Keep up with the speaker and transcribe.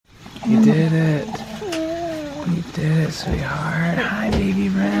You did it. You did it, sweetheart. Hi, baby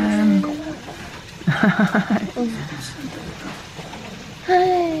Ren. Hi.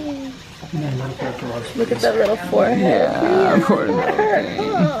 Hi. Look at that little forehead. Yeah, poor little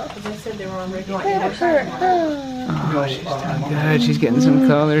Oh, she's doing good. She's getting some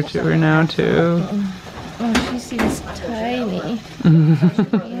color to her now, too. Oh, she seems tiny. I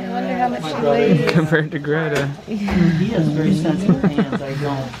wonder how much she weighs. Compared to Greta. He has very sensitive hands, I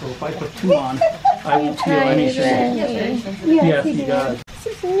don't. So if I put 2 on, I won't feel anything. Yes, he does.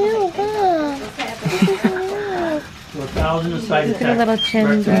 This is new, huh? This is new. So 1,000 a side Look at her little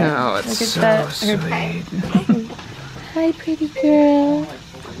chin. No, it's so sweet. Hi, pretty girl.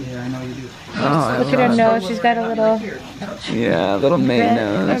 Yeah, I know you do. Oh, Look at her nose. She's got a little. yeah, little maid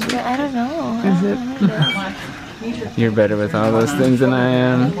nose. I don't know. Is it? You're better with all those things than I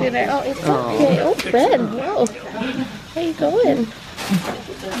am. Look at her. Oh, it's okay. Oh, Fred. Whoa. How you going?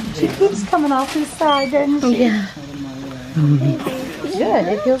 She keeps coming off his side, doesn't she? Yeah. Good.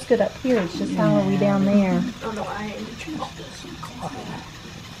 It feels good up here. It's just how are we down there?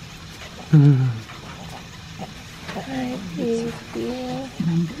 Hi, baby.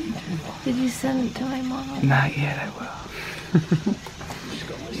 Did you send it to my mom? Not yet, I will.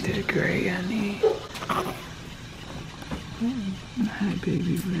 You did great, honey. Hi,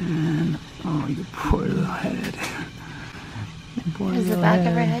 baby Ren. Oh, you poor little head. Poor Is the little back head.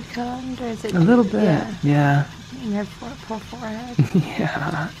 of her head colored, or is it? A little bit, yeah. And her poor forehead.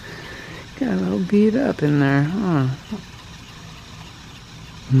 Yeah. Got a little beat up in there, huh?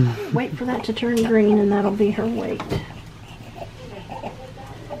 Wait for that to turn green and that'll be her weight.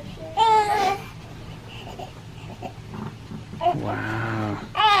 Wow.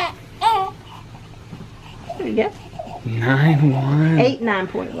 There you go. 9.1.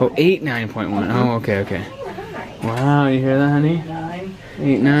 9.1. Oh, 9.1. Oh, okay, okay. Wow, you hear that, honey?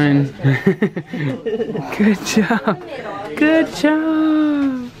 8, 9. Good job. Good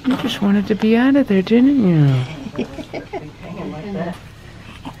job. You just wanted to be out of there, didn't you?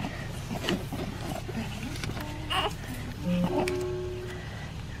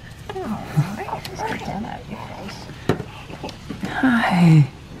 Hi.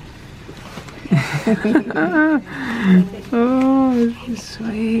 Oh, this is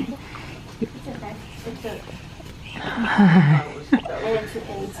sweet. Hi.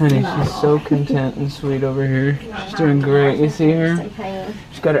 Honey, she's so content and sweet over here. She's doing great. You see her?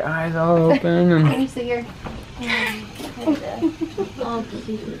 She's got her eyes all open and. Can you see her? Oh,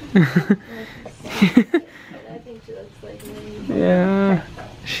 cute. I think she looks like me. Yeah.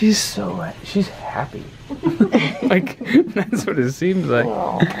 She's happy. Like, that's what it seems like.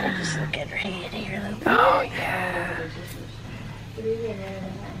 Oh, just look at her head here. Look. Oh, yeah.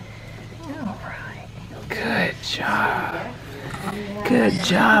 All right. Good job. Good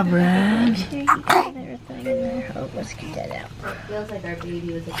job, Ren. Oh, let's get that out. It feels like our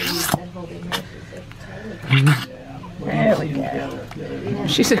baby was a baby and holding her. She's so tiny. There we go.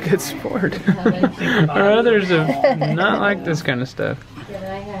 She's a good sport. Our others have not liked this kind of stuff. When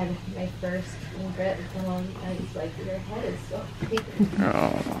I had my first Brett come on, I just like her head is so big.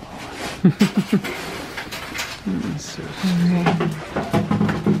 Oh. That's so sweet.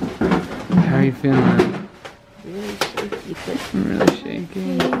 How are you feeling? Really shaky. I'm really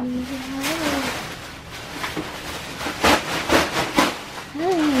shaky.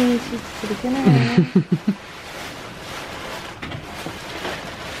 Hi, she's pretty good.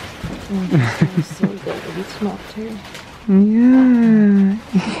 Oh, so good that he smoked her. Yeah.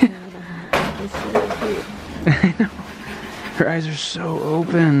 It's so cute. I know. Her eyes are so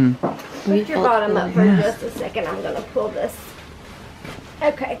open. Put your bottom up for just a second. I'm going to pull this.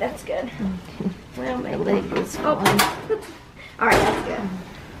 Okay, that's good. Well, my leg was falling. All right, that's good.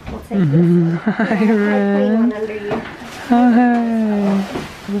 We'll take this one. Hi, Clean Ren. one under you. Hi.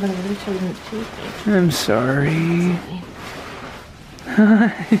 I'm going to reach over and cheek. I'm sorry. Hi.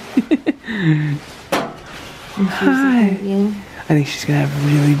 Hi. I think she's gonna have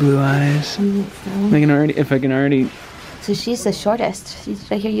really blue eyes. If I can already. So she's the shortest. She's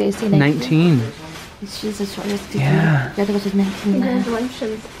right here. You see 19. She's the shortest. Yeah. The other was 19 now.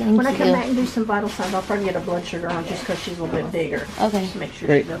 Congratulations. Thank When I come you. back and do some vital signs, I'll probably get a blood sugar on just because she's a little bit bigger. Okay. Just make sure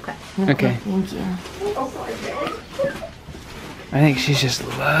Great. she's okay. Okay. Thank you. I think she's just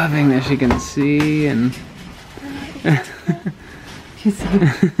loving that she can see and. What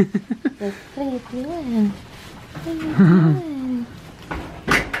are you doing? What are you doing?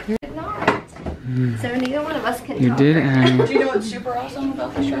 So neither one of us can You talk. did it, honey. Do you know what's super awesome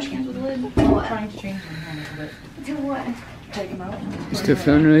about these trash cans with the lid? I'm trying to change them a little bit. Do what? Still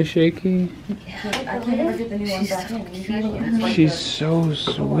feeling really shaky? I can't ever get the new one back in. She's so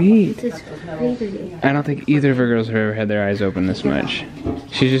sweet. I don't think either of her girls have ever had their eyes open this much.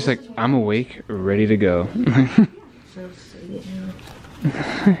 She's just like, I'm awake, ready to go. So sweet.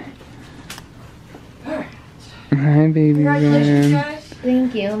 Hi, baby Congratulations, Ren. guys.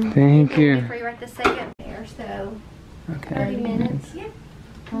 Thank you. Thank you. Before you were at the second there, so Okay. 30 minutes. Yeah.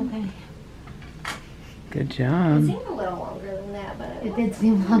 Okay. Good It job. seemed a little longer than that, but It did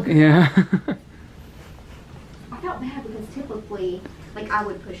seem longer. Yeah. I felt bad because typically, like, I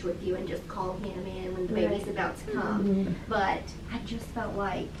would push with you and just call him in when the baby's about to come. But I just felt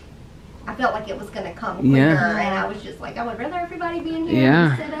like it was gonna come quicker, Yeah. and I was just like, I would rather everybody be in here Yeah.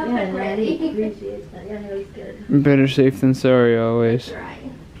 and set up and ready. Appreciates that. Yeah, no, he's good. Better safe than sorry always. That's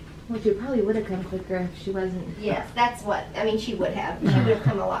right. Well, she probably would have come quicker if she wasn't. Yes, that's what, I mean, she would have. She would have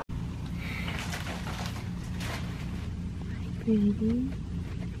come a lot. Baby.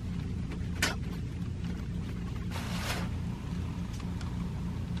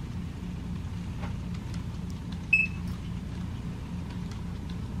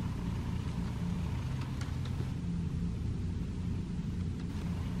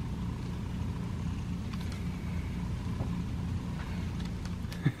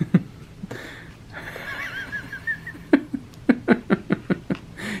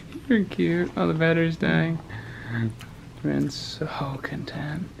 You're cute. Oh, the battery's dying. Ren's so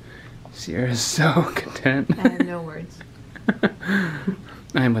content. Sierra's so content. I have no words.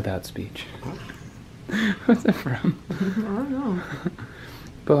 I'm without speech. What's that from? I don't know.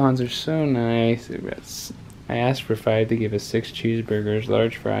 Bohans are so nice. I asked for 5 to give us 6 cheeseburgers,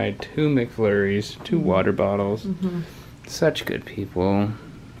 large fried, 2 McFlurries, 2 water bottles. Such good people.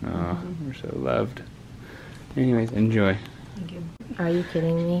 Oh, we're so loved. Anyways, enjoy. Thank you. Are you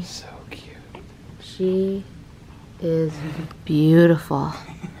kidding me? So cute. She is beautiful.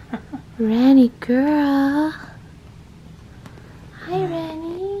 Rennie girl. Hi,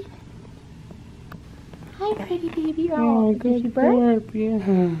 Rennie. Hi, pretty baby. Oh, did she burp?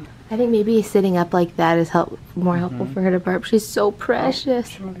 Yeah. I think maybe sitting up like that is more helpful for her to burp. She's so precious.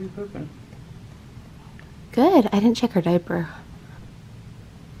 She won't be pooping. Good. I didn't check her diaper.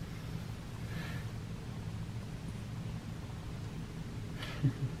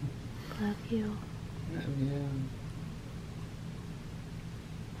 Love you. Yeah.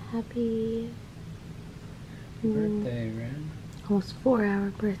 Happy Birthday, Ren. almost 4-hour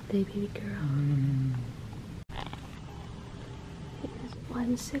birthday, baby girl. It is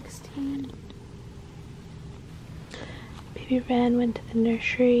 1:16. Baby Ren went to the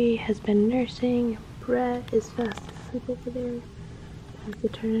nursery, has been nursing. Brett is fast asleep over there. I have to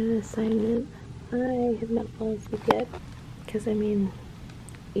turn in an assignment. I have not fallen asleep yet, because I mean,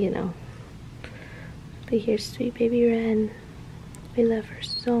 you know. But here's sweet baby Ren. We love her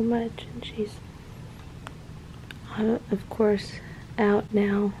so much, and she's, of course, out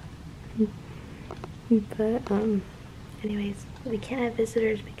now. But, anyways, we can't have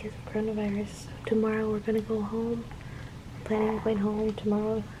visitors because of coronavirus. So tomorrow we're gonna go home. I'm planning on going home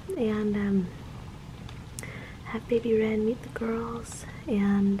tomorrow and, have baby Ren meet the girls,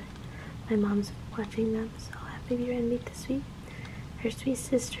 and my mom's watching them, so I'll have baby Ren meet her sweet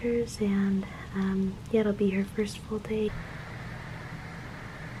sisters, and, yeah, it'll be her first full day.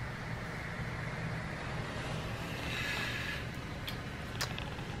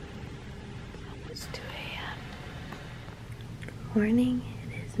 It's 2 a.m. Good morning.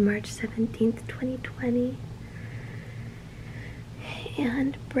 It is March 17th, 2020.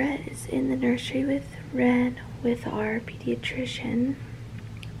 And Brett is in the nursery with Ren with our pediatrician.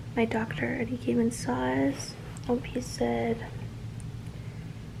 My doctor already came and saw us. He said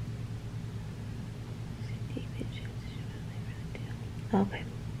okay.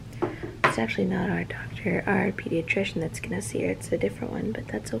 It's actually not our doctor, our pediatrician that's gonna see her. It's a different one, but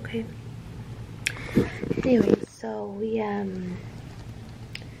that's okay. Anyway, so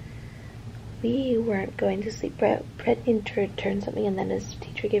we weren't going to sleep. Brett needed to return something, and then his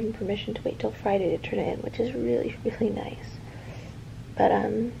teacher gave him permission to wait till Friday to turn it in, which is really, really nice. But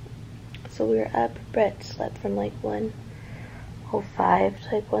so we were up. Brett slept from like 1:05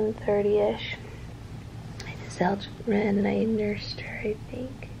 to like 1:30ish. I just held Ren and I nursed her, I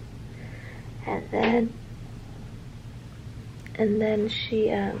think. And then she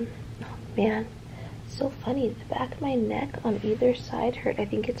oh man, so funny, the back of my neck on either side hurt. I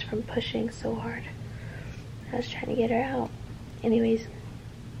think it's from pushing so hard. I was trying to get her out. Anyways,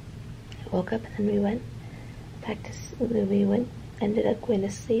 I woke up and then we went back to ended up going to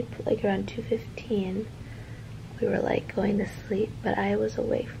sleep like around 2:15. We were like going to sleep, but I was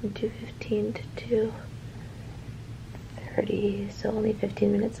awake from 2:15 to 6:30, so only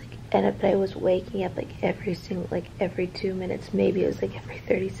 15 minutes. But I was waking up like every 2 minutes. Maybe it was like every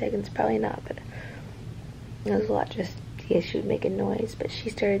 30 seconds, probably not, but it was a lot just because she would make a noise. But she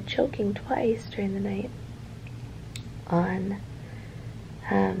started choking twice during the night on,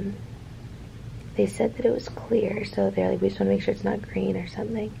 they said that it was clear, so they're like, we just want to make sure it's not green or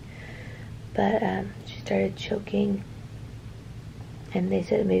something. But she started choking, and they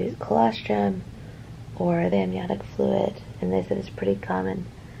said maybe it was colostrum or the amniotic fluid, and they said it's pretty common.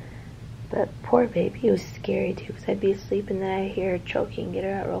 But poor baby, it was scary too, because I'd be asleep and then I'd hear her choking, get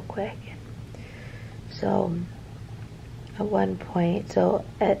her out real quick. So at one point,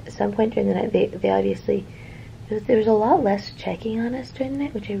 at some point during the night, they obviously, there was a lot less checking on us during the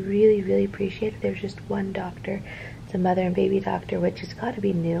night, which I really, really appreciated. There was just one doctor. It's a mother and baby doctor, which has got to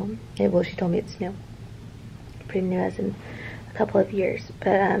be new. Well, she told me it's new. Pretty new, as in a couple of years.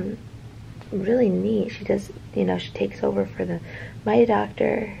 But really neat. She does, she takes over for my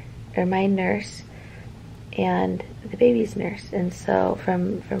doctor, or my nurse, and the baby's nurse. And so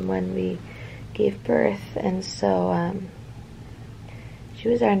from when we gave birth, and so she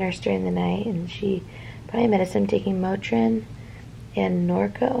was our nurse during the night, and she probably met us. I'm taking Motrin and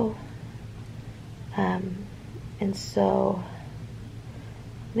Norco, and so,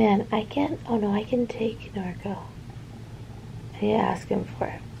 man, I can take Norco. I need to ask him for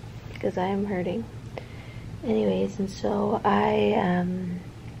it because I am hurting. Anyways, and so I'm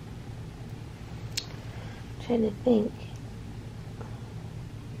trying to think.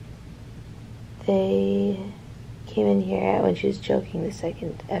 They came in here when she was choking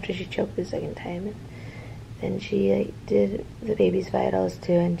after she choked the second time, and then she did the baby's vitals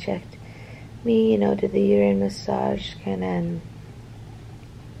too and checked me, did the uterine massage and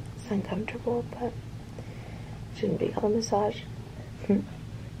it's uncomfortable, but it shouldn't be called a massage. And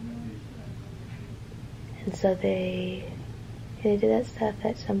so they did that stuff.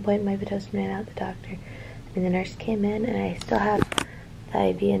 At some point my Pitocin ran out, the doctor, and the nurse came in, and I still have the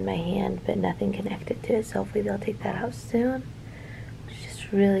IV in my hand, but nothing connected to it, so hopefully they'll take that out soon, which is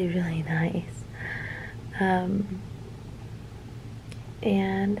just really, really nice. And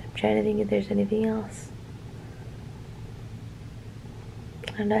I'm trying to think if there's anything else.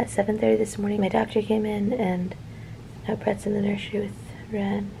 I don't know, at 7:30 this morning, my doctor came in, and now Brett's in the nursery with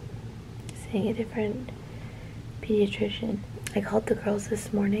Ren, seeing a different pediatrician. I called the girls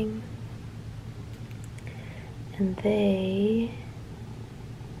this morning, and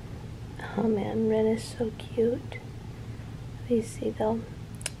oh man, Ren is so cute. Let me see though.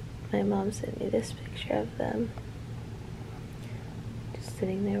 My mom sent me this picture of them just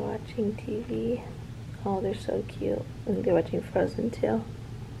sitting there watching TV. Oh, they're so cute. I think they're watching Frozen too.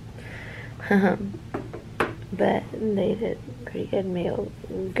 But they did pretty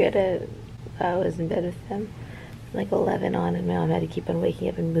good. I was in bed with them like 11 on, and my mom had to keep on waking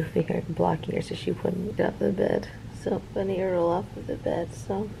up and moving her and blocking her so she wouldn't get off the bed. So funny, or roll off of the bed.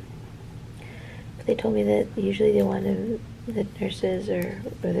 So, but they told me that usually they want the nurses or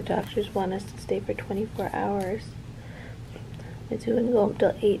the doctors want us to stay for 24 hours. It's going to go home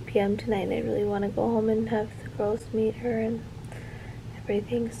till 8 p.m. tonight, and I really want to go home and have the girls meet her and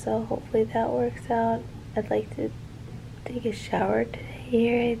everything. So hopefully that works out. I'd like to take a shower today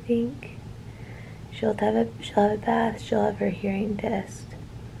here, I think. She'll have a bath, she'll have her hearing test.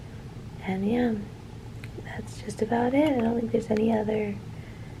 And yeah, that's just about it. I don't think there's any other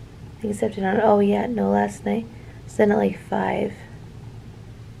things except last night. Then at like 5.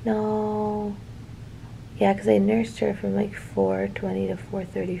 No. Yeah, because I nursed her from like 4:20 to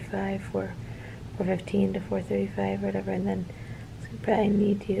 4:35, 4:15 to 4:35, whatever, and then I was like, "But I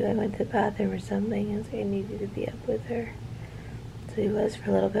need you." I went to the bathroom or something. I was like, "I need you to be up with her." So he was for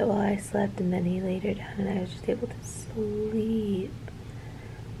a little bit while I slept, and then he laid her down, and I was just able to sleep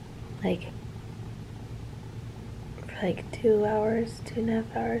for 2 hours,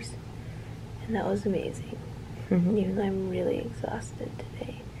 2.5 hours, and that was amazing. Even though I'm really exhausted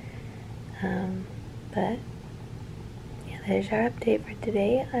today. But yeah, there's our update for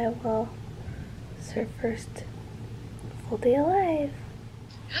today. I will serve first full day alive.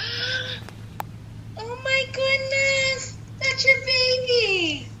 Oh my goodness! That's your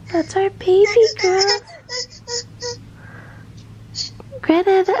baby! That's our baby, girl.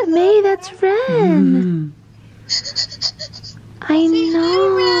 Greta, May, that's Ren. I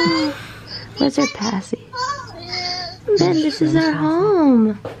know. Where's her passy? Ren, this is our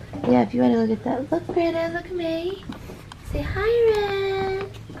home. Yeah, if you want to look at that. Look, Greta, look, May. Say hi, Ren.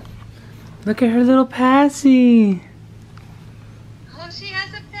 Look at her little passy. Oh, she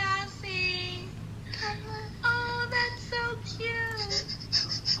has a passy. Oh, that's so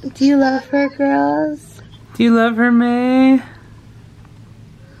cute. Do you love her, girls? Do Do you love her, May?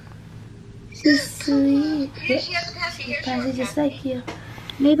 She's sweet. Here she has a Patsy. Here's Patsy yours, just Patsy. like you.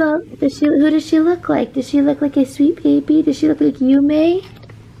 Mabel, who does she look like? Does she look like a sweet baby? Does she look like you, May?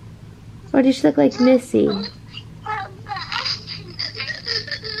 Or does she look like Missy?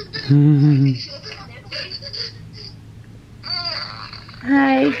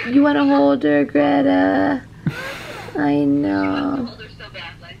 Hi, you want to hold her, Greta? I know.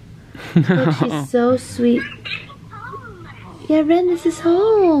 But she's so sweet. Yeah, Ren, this is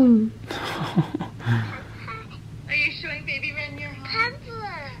home. Are you showing baby Ren your home?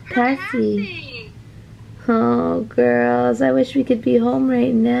 Patsy. Oh, girls, I wish we could be home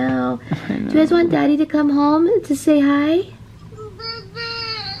right now. Do you guys want Daddy to come home to say hi?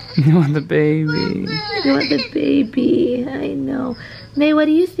 You want the baby. You want the baby. I know. May, what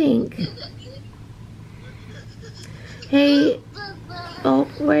do you think? Hey. Oh,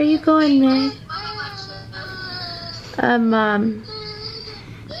 where are you going, May? Mom.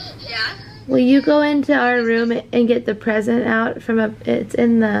 Yeah? Will you go into our room and get the present out from it's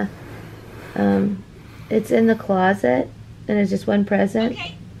in the closet, and it's just one present.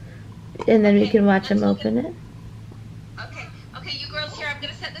 Okay. And then we can watch him open it. Okay. Okay, you girls here, I'm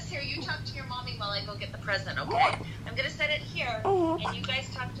gonna set this here. You talk to your mommy while I go get the present, okay? I'm gonna set it here. And you guys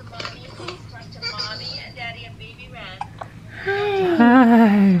talk to mommy. Please talk to mommy and daddy and baby Ren. Hi.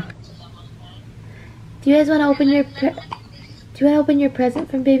 Hi. Do you guys want to open your present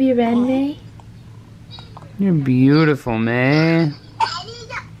from Baby Ren, May? You're beautiful, May.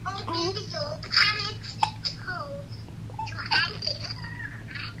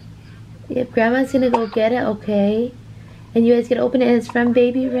 Yep, Grandma's gonna go get it, okay? And you guys can open it, and it's from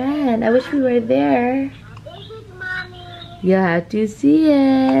Baby Ren. I wish we were there. You have to see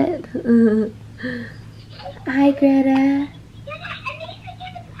it. Hi, Greta.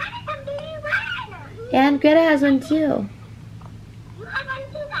 And Greta has one too.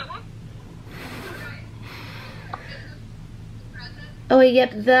 Oh, wait,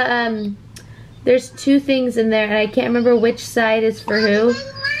 yep, there's two things in there, and I can't remember which side is for who,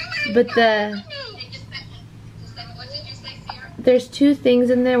 but there's two things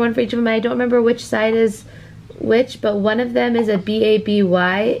in there, one for each of them. I don't remember which side is which, but one of them is a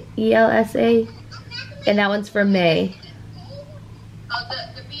BABYELSA, and that one's for May. Oh,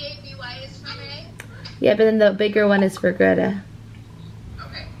 the B-A-B-Y is for May? Yeah, but then the bigger one is for Greta.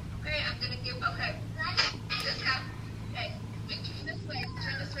 Okay. Okay, I'm gonna give, okay. Just have, okay, turn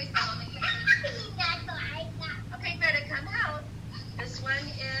this way so Mommy can see. Okay, Greta, come out. This one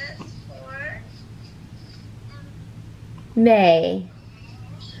is for May.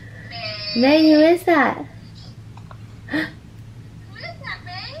 May, who is that? Who is that,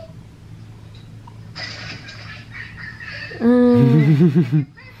 May?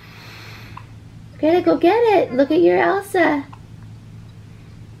 Greta, go get it. Look at your Elsa.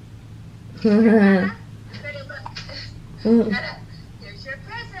 Greta, look. Greta, here's your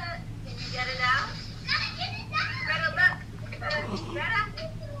present. Can you get it out? Greta, look. Greta.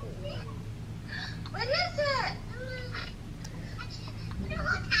 What is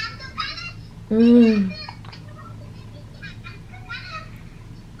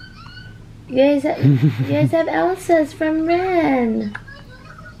it? You guys have Elsa's from Ren.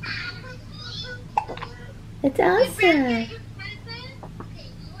 It's Elsa.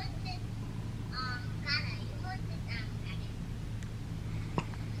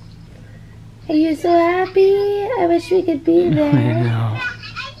 Are you so happy? I wish we could be I there. know.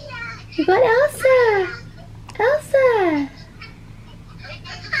 You got Elsa. Elsa.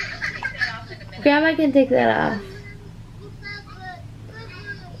 Grandma can take that off.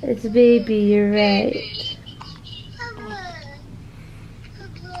 It's baby, you're right.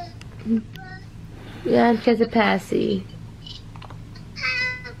 Yeah, because of Passy.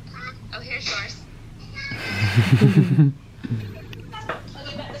 Oh, here's yours.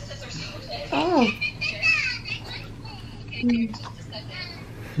 Oh.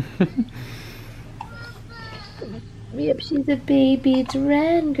 Yep, she's a baby. It's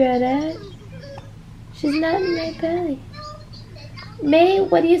Ren, Greta. She's not in my belly. May,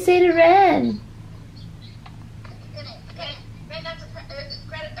 what do you say to Ren? Ren, that's a present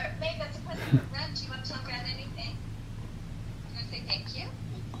for Ren. Do you want to tell Ren anything? You want to say thank you?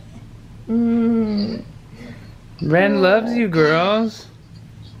 Ren loves you, girls.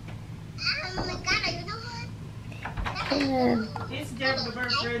 It's there for the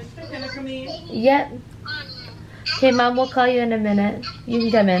birthday. Still gonna come in. Yep. Okay, Mom, we'll call you in a minute. You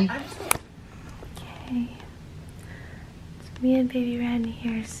can come in. Okay. So me and baby Ren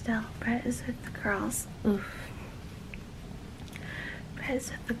here still. Brett is with the girls. Oof.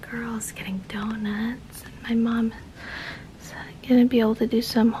 Brett with the girls getting donuts. My mom is gonna be able to do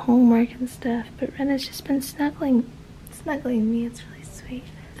some homework and stuff, but Ren has just been snuggling me. It's really sweet.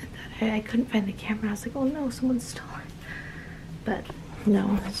 I couldn't find the camera. I was like, oh no, someone stole it. But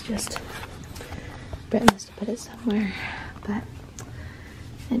no, it's just Brett must have put it somewhere. But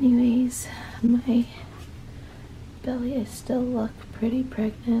anyways, my belly, I still look pretty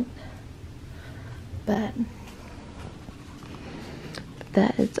pregnant, but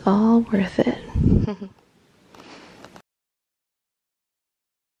that is all worth it.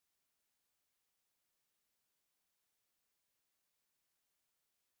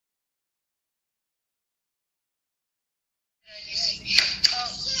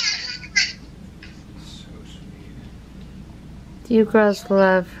 You girls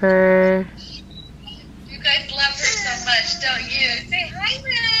love her. You guys love her so much, don't you? Say hi,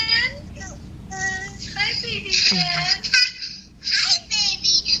 Ren. Hi, baby Ren. Hi,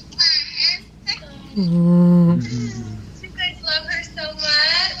 baby Ren. You guys love her so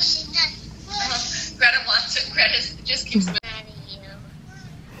much. Oh, Greta wants it. Greta just keeps moving. Oh,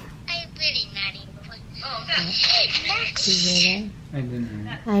 I didn't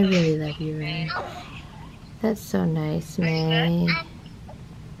hear. I really love you, Ren. That's so nice, May.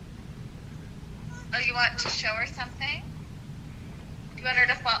 Oh, you want to show her something? You want her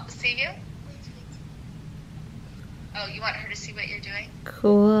to see you? Oh, you want her to see what you're doing?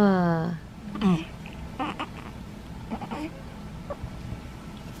 Cool. I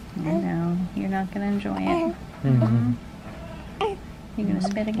know. You're not going to enjoy it. Mm-hmm. You going to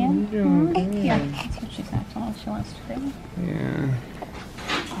spit again? Yeah, that's what she's acting all she wants to do. Yeah.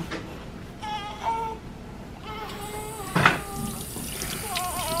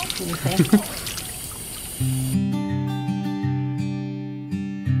 Did you say?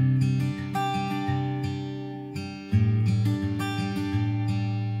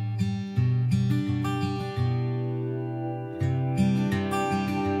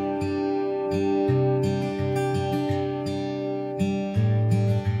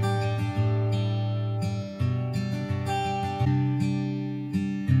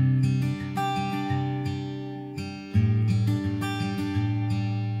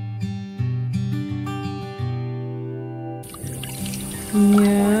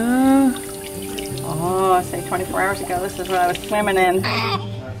 Yeah. Oh, say 24 hours ago, this is what I was swimming in.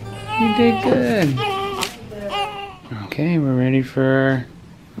 You did good. Okay, we're ready for,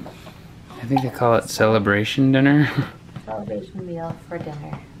 I think they call it celebration dinner. Celebration meal for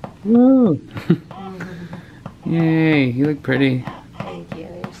dinner. Woo! Yay, you look pretty. Thank you,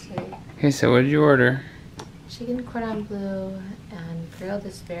 you're sweet. Okay, so what did you order? Chicken cordon bleu and grilled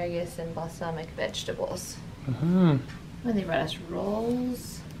asparagus and balsamic vegetables. Uh-huh. Oh, they brought us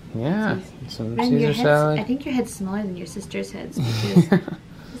rolls. Yeah, some Ren, Caesar salad. I think your head's smaller than your sister's heads because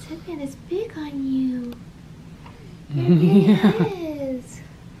this headband is big on you. Yeah. It is.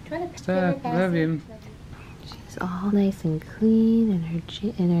 Do you want to Stop, love you. She's all nice and clean in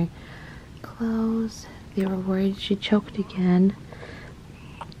her clothes. They were worried she choked again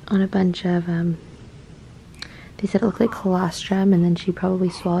on a bunch of they said it looked like colostrum, and then she probably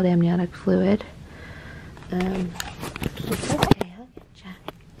swallowed amniotic fluid. It's okay, I'll get ya.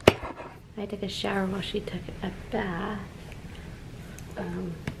 I took a shower while she took a bath.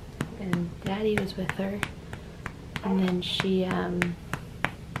 And Daddy was with her. And then she,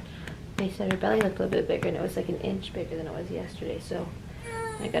 they said her belly looked a little bit bigger, and it was like an inch bigger than it was yesterday. So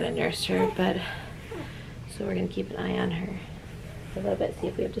I gotta nurse her, but so we're gonna keep an eye on her a little bit, see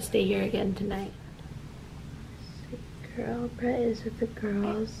if we have to stay here again tonight. Sweet girl, Brett is with the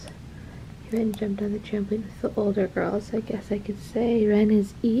girls. Ren jumped on the trampoline with the older girls, I guess I could say. Ren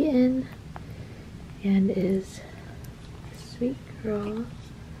is eaten and is a sweet girl.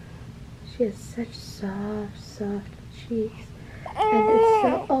 She has such soft cheeks. And it's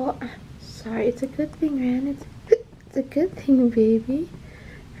so, oh, I'm sorry. It's a good thing, Ren. It's a good thing, baby.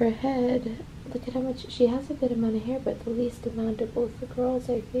 Her head, look at how much, she has a good amount of hair, but the least amount of both the girls,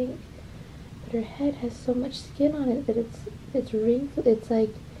 I think. But her head has so much skin on it that it's wrinkled. It's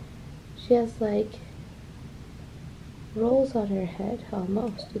like, she has like rolls on her head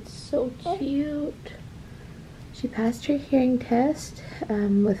almost. It's so cute. She passed her hearing test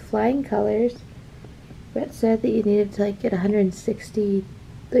with flying colors. Brett said that you needed to like get 160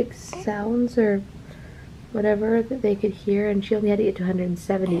 like sounds or whatever that they could hear, and she only had to get to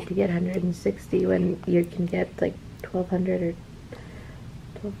 170 to get 160 when you can get like 1200 or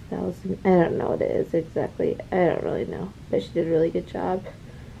 12,000. I don't know what it is exactly. I don't really know, but she did a really good job.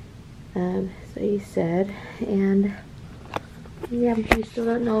 So he said, and yeah, we still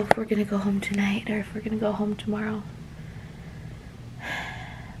don't know if we're gonna go home tonight or if we're gonna go home tomorrow.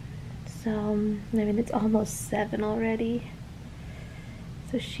 So, I mean, it's almost 7 already.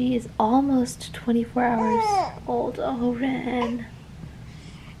 So she is almost 24 hours old. Oh, Ren.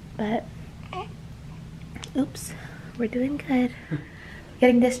 But, oops, we're doing good.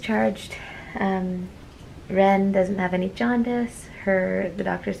 Getting discharged. Ren doesn't have any jaundice. The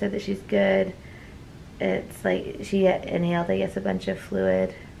doctor said that she's good. It's like she inhaled, I guess, a bunch of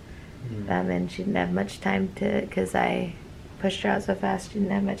fluid. And she didn't have much time because I pushed her out so fast, she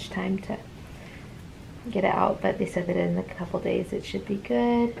didn't have much time to get it out, but they said that in a couple days it should be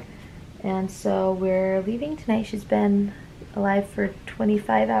good. And so we're leaving tonight. She's been alive for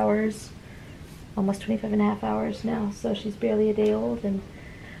 25 hours, almost 25 and a half hours now, so she's barely a day old, and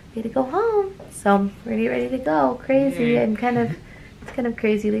we had to go home. So we're gonna get ready to go. Crazy. And it's kind of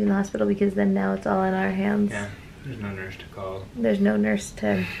crazy leaving the hospital, because then now it's all in our hands. Yeah, there's no nurse to call. There's no nurse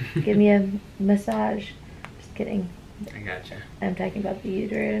to give me a massage. Just kidding. I gotcha. I'm talking about the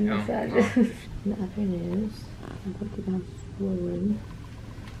uterine massages. In other news, look at how swollen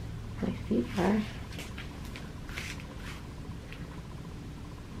my feet are.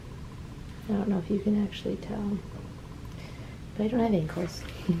 I don't know if you can actually tell, but I don't have ankles.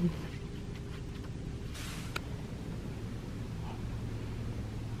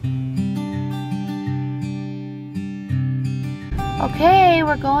 Okay,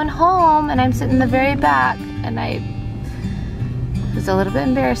 we're going home, and I'm sitting in the very back, and it was a little bit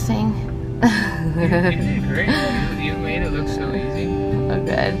embarrassing. You did great. You made it look so easy. Oh,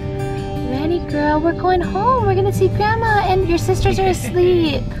 good. Ready, girl? We're going home. We're gonna see Grandma, and your sisters are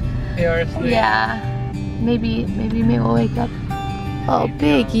asleep. They are asleep. Yeah. Maybe we'll wake up. Oh,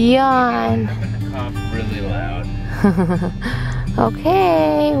 big yawn. I'm gonna cough really loud.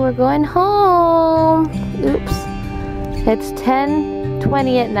 Okay, we're going home. Oops. It's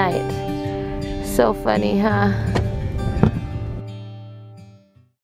 10:20 at night. So funny, huh?